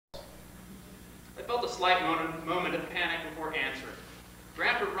slight moment of panic before answering.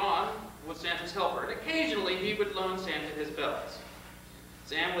 Grandpa Ron was Santa's helper, and occasionally he would loan Santa his bells.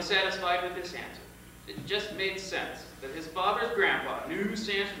 Sam was satisfied with his answer. It just made sense that his father's grandpa knew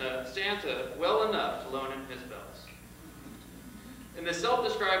Santa well enough to loan him his bells. In the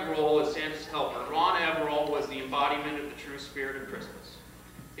self-described role as Santa's helper, Ron Eborall was the embodiment of the true spirit of Christmas.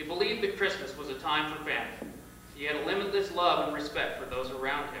 He believed that Christmas was a time for family. He had a limitless love and respect for those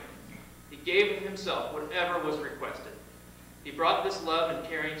around him. He gave of himself whatever was requested. He brought this love and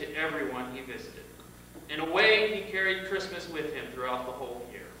caring to everyone he visited. In a way, he carried Christmas with him throughout the whole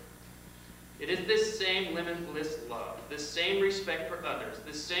year. It is this same limitless love, this same respect for others,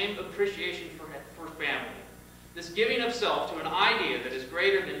 this same appreciation for family, this giving of self to an idea that is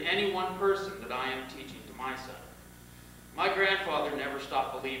greater than any one person that I am teaching to my son. My grandfather never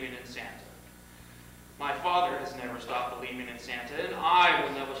stopped believing in Santa. My father has never stopped believing in Santa, and I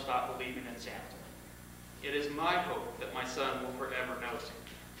will never stop believing in Santa. It is my hope that my son will forever know Santa.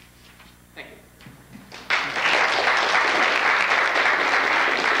 Thank you.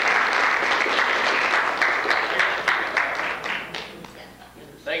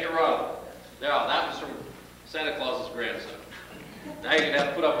 Thank you, Ron. Now, that was from Santa Claus's grandson. Now you can have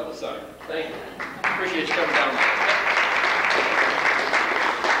to put up with the son. Thank you. Appreciate you coming down.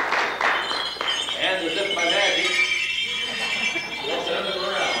 And as if by magic, we'll send them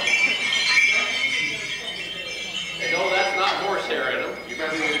around. And no, that's not horsehair in them. You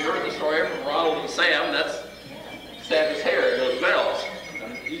remember when you heard the story from Ronald and Sam, that's Santa's hair, those bells.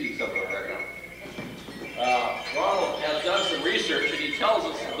 I'm eating something right now. Ronald has done some research, and he tells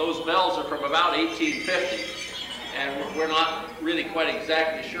us that those bells are from about 1850. And we're not really quite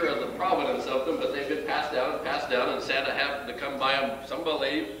exactly sure of the provenance of them, but they've been passed down, and Santa happened to come by them. Some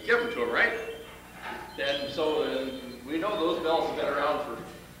lady give them to him, right? And so we know those bells have been around for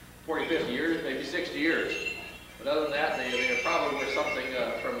 40, 50 years, maybe 60 years. But other than that, they probably were something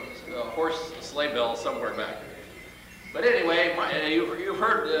from a horse sleigh bell somewhere back there. But anyway, you've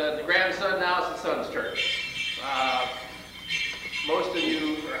heard the grandson, now it's the son's turn. Most of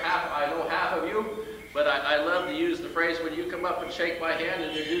you, or I know half of you, but I love to use the phrase, when you come up and shake my hand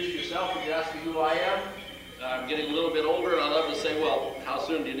and introduce yourself and you ask me who I am, I'm getting a little bit older, and I love to say, well, how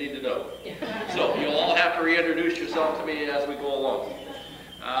soon do you need to know? So you'll all have to reintroduce yourself to me as we go along.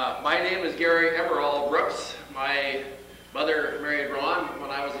 My name is Gary Eborall Brooks. My mother married Ron when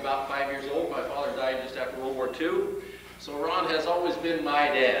I was about 5 years old. My father died just after World War II. So Ron has always been my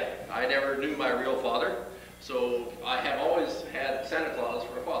dad. I never knew my real father, so I have always had Santa Claus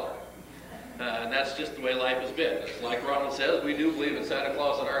for a father. And that's just the way life has been. It's like Ronald says, we do believe in Santa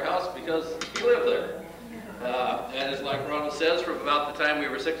Claus in our house because he lived there. And it's like Ronald says, from about the time we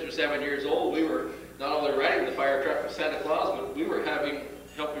were 6 or 7 years old, we were not only riding the fire truck with Santa Claus, but we were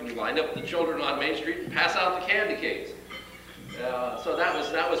helping line up the children on Main Street and pass out the candy canes. So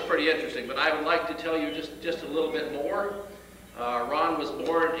that was pretty interesting. But I would like to tell you just a little bit more. Ron was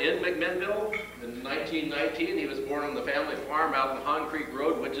born in McMinnville in 1919. He was born on the family farm out on Han Creek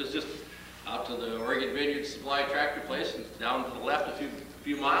Road, which is just out to the Oregon Vineyard Supply Tractor Place, and down to the left a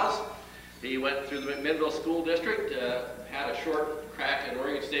few miles. He went through the McMinnville School District, had a short crack at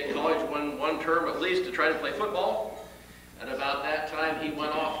Oregon State College, one term at least, to try to play football. And about that time, he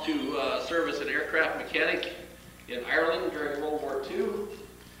went off to serve as an aircraft mechanic in Ireland during World War II.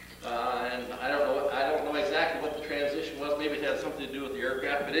 And I don't know exactly what the transition was. Maybe it had something to do with the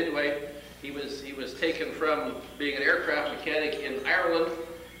aircraft. But anyway, he was taken from being an aircraft mechanic in Ireland,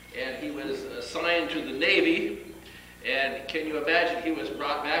 and he was assigned to the Navy. And can you imagine, he was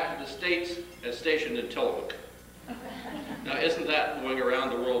brought back to the States and stationed in Tillamook. Now, isn't that going around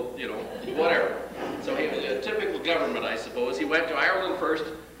the world, you know, whatever. So he was a typical government, I suppose. He went to Ireland first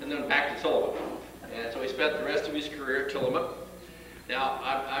and then back to Tillamook. And so he spent the rest of his career at Tillamook. Now,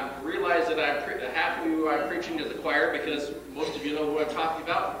 I realize that half of you I'm preaching to the choir because most of you know who I'm talking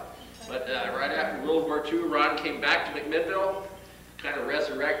about. But right after World War II, Ron came back to McMinnville, kind of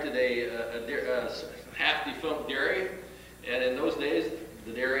resurrected a half-defunct dairy. And in those days,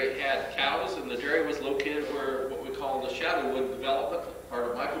 the dairy had cows, and the dairy was located where what we call the Shadowwood development, part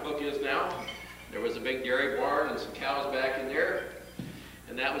of Michaelbook is now. There was a big dairy barn and some cows back in there.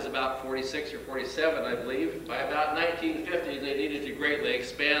 And that was about 46 or 47, I believe. By about 1950, they needed to greatly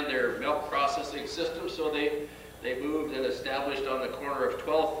expand their milk processing system, so they moved and established on the corner of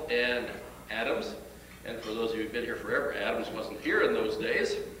 12th and Adams. And for those of you who've been here forever, Adams wasn't here in those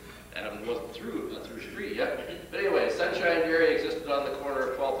days. Adams wasn't through street yet. But anyway, Sunshine Dairy existed on the corner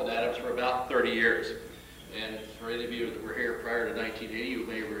of 12th and Adams for about 30 years. And for any of you that were here prior to 1980, you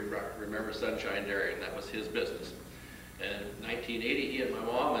may remember Sunshine Dairy, and that was his business. And in 1980, he and my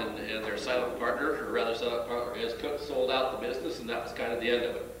mom and their silent partner, or rather silent partner, his cook sold out the business, and that was kind of the end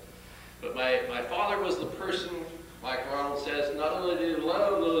of it. But my father was the person, like Ronald says, not only did he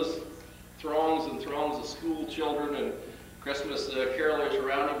love those throngs and throngs of school children and Christmas carolers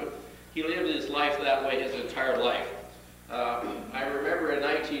around him, but he lived his life that way his entire life. I remember in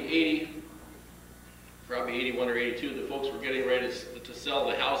 1980, probably 81 or 82, the folks were getting ready to sell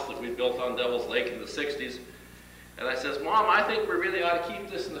the house that we built on Devil's Lake in the 60s. And I says, Mom, I think we really ought to keep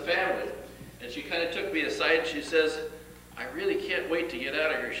this in the family. And she kind of took me aside and she says, I really can't wait to get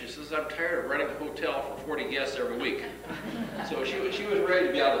out of here. She says, I'm tired of running a hotel for 40 guests every week. So she was ready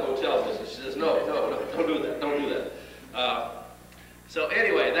to be out of the hotel business. She says, no, don't do that, don't do that. So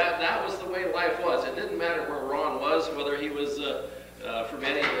anyway, that was the way life was. It didn't matter where Ron was, whether he was,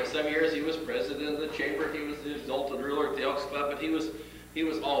 for some years he was president of the chamber, he was the exalted ruler at the Elks Club, but he was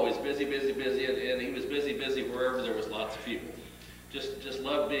always busy, and he was busy wherever there was lots of people. Just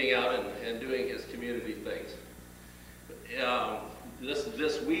loved being out and doing his community things.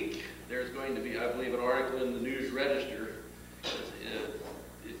 This week, there's going to be, I believe, an article in the News Register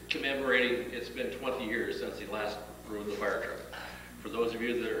commemorating it's been 20 years since he last rode the fire truck. For those of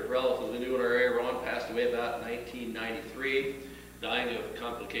you that are relatively new in our area, Ron passed away about 1993, dying of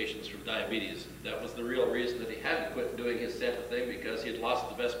complications from diabetes. That was the real reason that he had to quit doing his Santa thing, because he had lost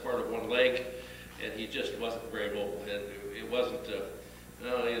the best part of one leg, and he just wasn't very mobile. And it wasn't, the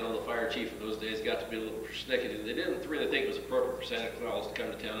fire chief in those days got to be a little persnickety. They didn't really think it was appropriate for Santa Claus to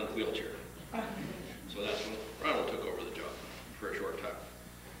come to town in a wheelchair. So that's when Ronald took over the job for a short time.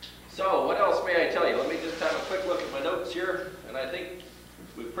 So what else may I tell you? Let me just have a quick look at my notes here, and I think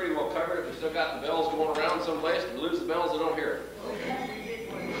we've pretty well covered it. We still got the bells going around someplace. If we lose the bells, I don't hear it. Okay.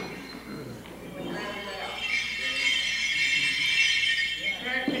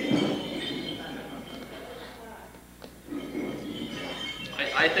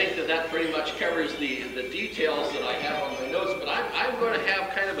 I think that pretty much covers the details that I have on my notes, but I'm going to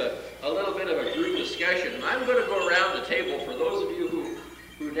have kind of a little bit of a group discussion, and I'm going to go around the table. For those of you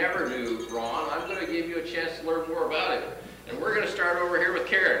who never knew Ron, I'm going to give you a chance to learn more about him. And we're going to start over here with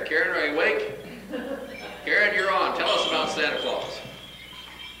Karen. Karen, are you awake? Karen, you're on. Tell us about Santa Claus.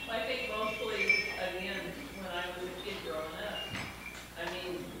 I think mostly, again, when I was a kid growing up, I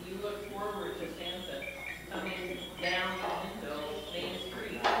mean, you look forward to Santa coming down Yamhill Main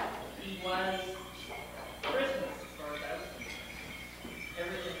Street. He was Christmas for us.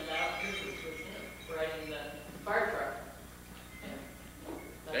 Everything about Christmas was him, riding the fire truck.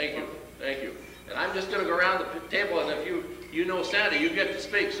 Thank you. Thank you. And I'm just going to go around the table, and if you know Santa, you get to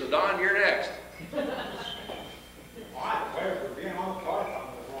speak. So, Don, you're next. Well, I had the pleasure of being on the fire truck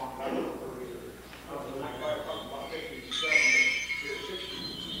with Ron Eborall for years. I was on my fire truck about 57 to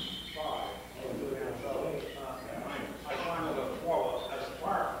 65. I signed with a as a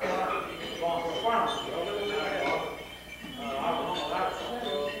fire, going for farmers. I was on the ladder truck. I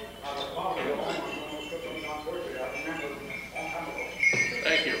was probably the only one who took them on birthday. I remember a long time ago.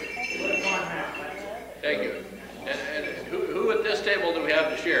 Thank you. We're fine now, thank you. Thank you. And who at this table do we have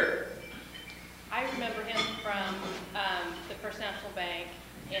to share? I remember him from the First National Bank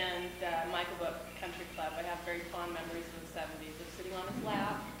and Michael Book Country Club. I have very fond memories of the 70s of sitting on his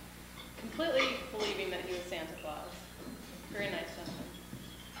lap, completely believing that he was Santa Claus. Very nice gentleman.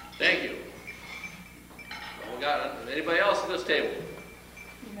 Thank you. Well, we got anybody else at this table?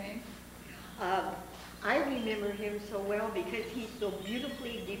 I remember him so well because he so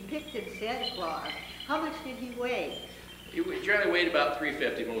beautifully depicted Santa Claus. How much did he weigh? He generally weighed about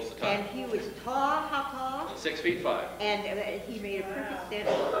 350 most of the time. And he was tall, how tall? 6 feet 5. And he made a perfect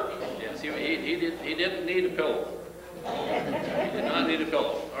Santa Claus. Yes, he didn't need a pillow. He did not need a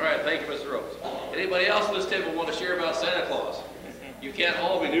pillow. All right, thank you, Mr. Rose. Anybody else at this table want to share about Santa Claus? You can't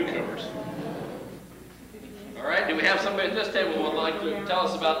all be newcomers. All right, do we have somebody at this table who would like to tell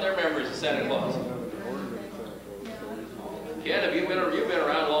us about their memories of Santa Claus? Ken, have you've been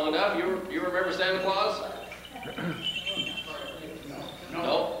around long enough? You remember Santa Claus?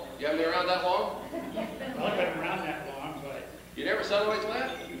 No? You haven't been around that long? Well, I've been around that long, but You never said on his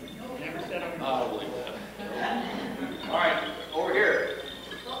lap? never said I'm I don't believe that. All right, over here.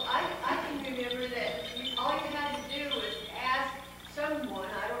 Well, I can remember that all you had to do was ask someone,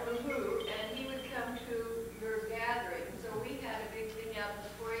 I don't know who, and he would come to your gathering. So we had a big thing out in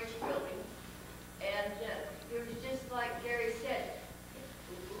the 4-H building, and it was just like Gary said.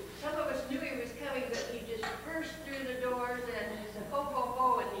 Some of us knew he was coming, but he just burst through the doors and ho ho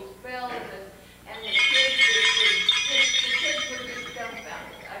ho, and these bells, and the kids were just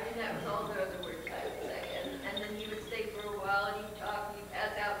dumbfounded. I mean, that was all the other words I would say. And then he would stay for a while.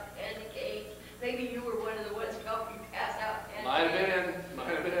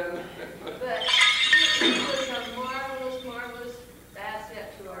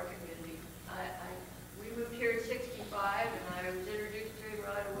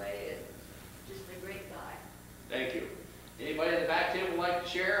 like to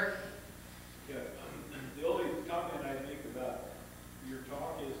share? Yeah, the only comment I make about your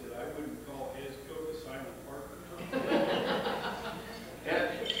talk is that I wouldn't call Esco a silent partner.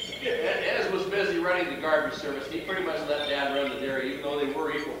 Ez was busy running the garbage service. He pretty much let Dad run the dairy, even though they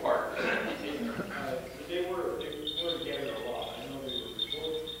were equal partners. But they were together a lot. I know they were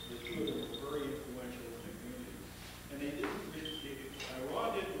both, the two of them were very influential in the community. And they didn't, Ron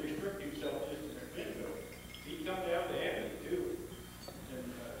didn't restrict himself just to McMinnville. He'd come down to Yamhill too,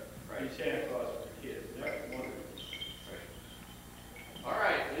 and be Santa Claus for the kids. That was wonderful. All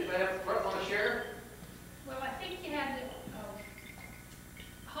right, anybody up front want to share? Well, I think you had the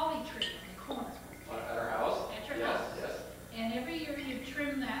holly tree on the corner. At our house? At your Yes, house. yes. And every year you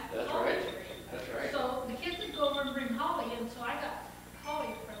trim that That's holly right. tree. That's right. So the kids would go over and bring holly, and so I got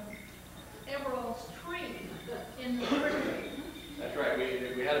holly from Eborall's tree in the tree. That's right.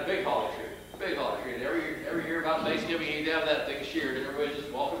 We had a big holly tree. Big holly tree. And every year about Thanksgiving, you'd have that thing sheared, and everybody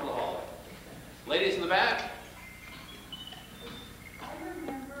just welcome to the holly. Ladies in the back? I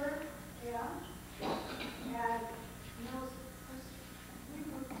remember, yeah, and, you know, we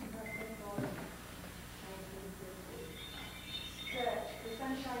moved to McMinnville in 1950. The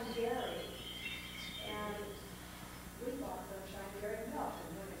Sunshine Dairy, and we bought Sunshine Dairy milk,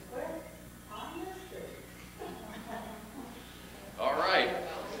 and when it quit, I missed it. All right.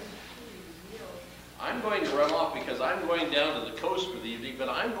 I'm going to run off because I'm going down to the coast for the evening, but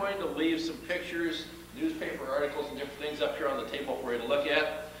I'm going to leave some pictures, newspaper articles, and different things up here on the table for you to look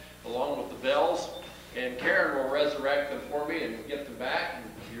at, along with the bells. And Karen will resurrect them for me and get them back. And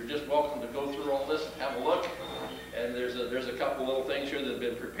you're just welcome to go through all this and have a look. And there's a couple little things here that have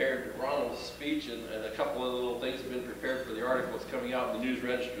been prepared for Ronald's speech, and a couple of little things have been prepared for the article that's coming out in the News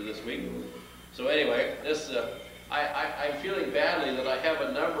Register this week. So anyway, this I'm feeling badly that I have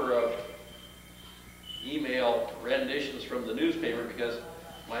a number of email renditions from the newspaper because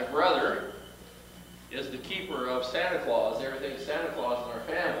my brother is the keeper of Santa Claus, everything's Santa Claus in our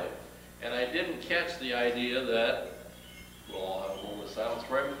family. And I didn't catch the idea that, we'll all have a moment of silence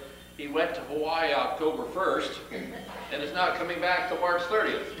for him, he went to Hawaii October 1st and is not coming back till March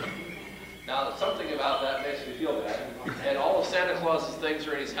 30th. Now, something about that makes me feel bad. And all of Santa Claus's things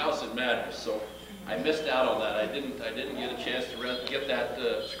are in his house in Madras, so I missed out on that. I didn't get a chance to get that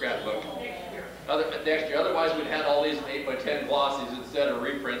scrapbook. Next year. Otherwise, we'd had all these 8x10 glossies instead of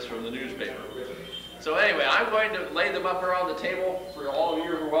reprints from the newspaper. So anyway, I'm going to lay them up around the table for all of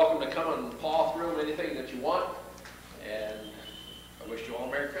you who are welcome to come and paw through them, anything that you want. And I wish you all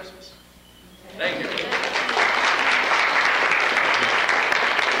a Merry Christmas. Thank you.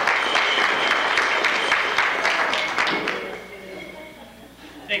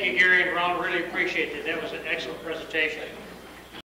 Thank you, Gary and Ron. Really appreciate it. That was an excellent presentation.